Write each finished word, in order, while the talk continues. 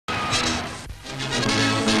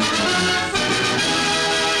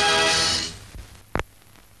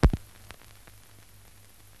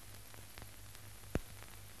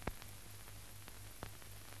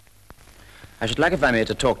I should like, if I may,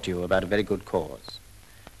 to talk to you about a very good cause,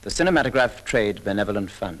 the Cinematograph Trade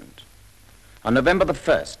Benevolent Fund. On November the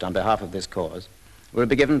 1st, on behalf of this cause, will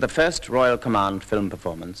be given the first Royal Command film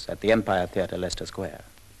performance at the Empire Theatre, Leicester Square.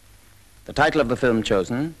 The title of the film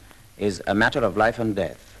chosen is A Matter of Life and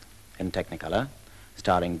Death, in Technicolor,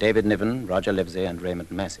 starring David Niven, Roger Livesey, and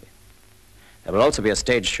Raymond Massey. There will also be a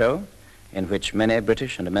stage show in which many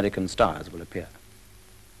British and American stars will appear.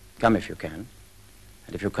 Come if you can,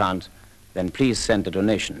 and if you can't, then please send a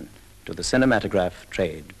donation to the Cinematograph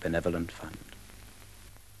Trade Benevolent Fund.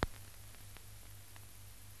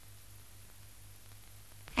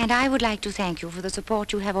 And I would like to thank you for the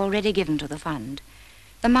support you have already given to the fund.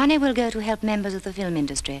 The money will go to help members of the film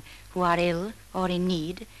industry who are ill or in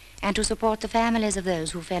need, and to support the families of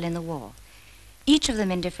those who fell in the war. Each of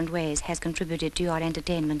them in different ways has contributed to your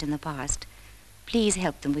entertainment in the past. Please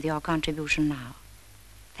help them with your contribution now.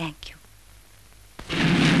 Thank you.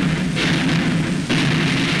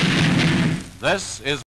 This is